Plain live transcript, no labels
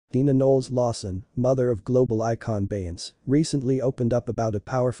Knowles-Lawson, mother of global icon Beyoncé, recently opened up about a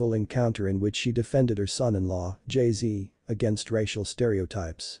powerful encounter in which she defended her son-in-law, Jay-Z, against racial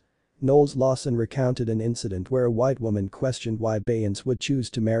stereotypes. Knowles-Lawson recounted an incident where a white woman questioned why Beyoncé would choose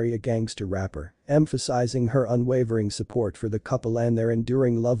to marry a gangster rapper, emphasizing her unwavering support for the couple and their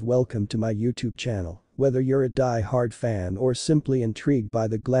enduring love. Welcome to my YouTube channel. Whether you're a die-hard fan or simply intrigued by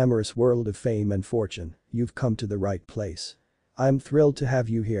the glamorous world of fame and fortune, you've come to the right place. I'm thrilled to have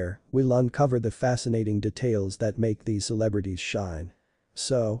you here. We'll uncover the fascinating details that make these celebrities shine.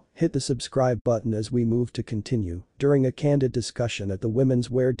 So, hit the subscribe button as we move to continue. During a candid discussion at the Women's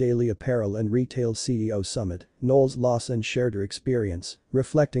Wear Daily Apparel and Retail CEO Summit, Knowles-Lawson shared her experience,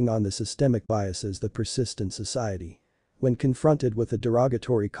 reflecting on the systemic biases that persist in society. When confronted with a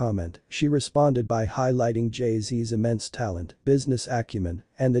derogatory comment, she responded by highlighting Jay-Z's immense talent, business acumen,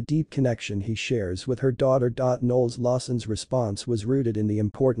 and the deep connection he shares with her daughter. Knowles-Lawson's response was rooted in the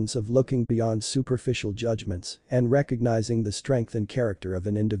importance of looking beyond superficial judgments and recognizing the strength and character of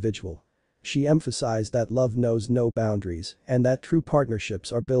an individual. She emphasized that love knows no boundaries and that true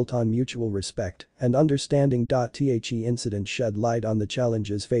partnerships are built on mutual respect and understanding. The incident shed light on the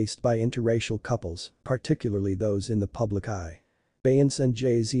challenges faced by interracial couples, particularly those in the public eye. Beyoncé and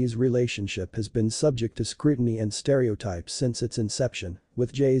Jay-Z's relationship has been subject to scrutiny and stereotypes since its inception,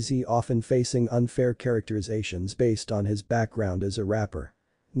 with Jay-Z often facing unfair characterizations based on his background as a rapper.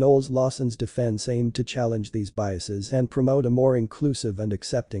 Knowles-Lawson's defense aimed to challenge these biases and promote a more inclusive and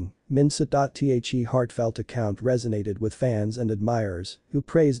accepting mindset. The heartfelt account resonated with fans and admirers who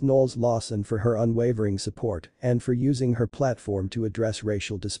praised Knowles-Lawson for her unwavering support and for using her platform to address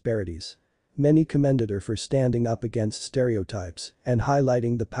racial disparities. Many commended her for standing up against stereotypes and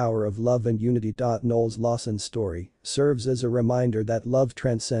highlighting the power of love and unity. Knowles-Lawson's story serves as a reminder that love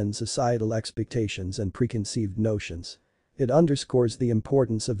transcends societal expectations and preconceived notions. It underscores the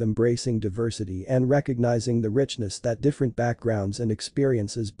importance of embracing diversity and recognizing the richness that different backgrounds and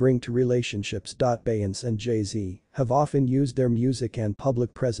experiences bring to relationships. Beyoncé and Jay-Z have often used their music and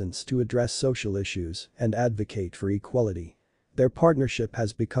public presence to address social issues and advocate for equality. Their partnership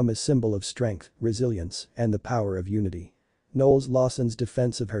has become a symbol of strength, resilience, and the power of unity. Knowles-Lawson's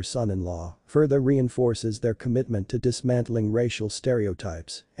defense of her son-in-law further reinforces their commitment to dismantling racial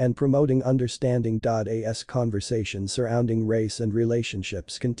stereotypes and promoting understanding. As conversations surrounding race and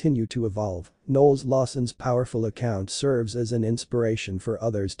relationships continue to evolve, Knowles-Lawson's powerful account serves as an inspiration for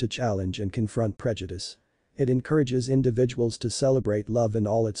others to challenge and confront prejudice. It encourages individuals to celebrate love in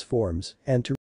all its forms and to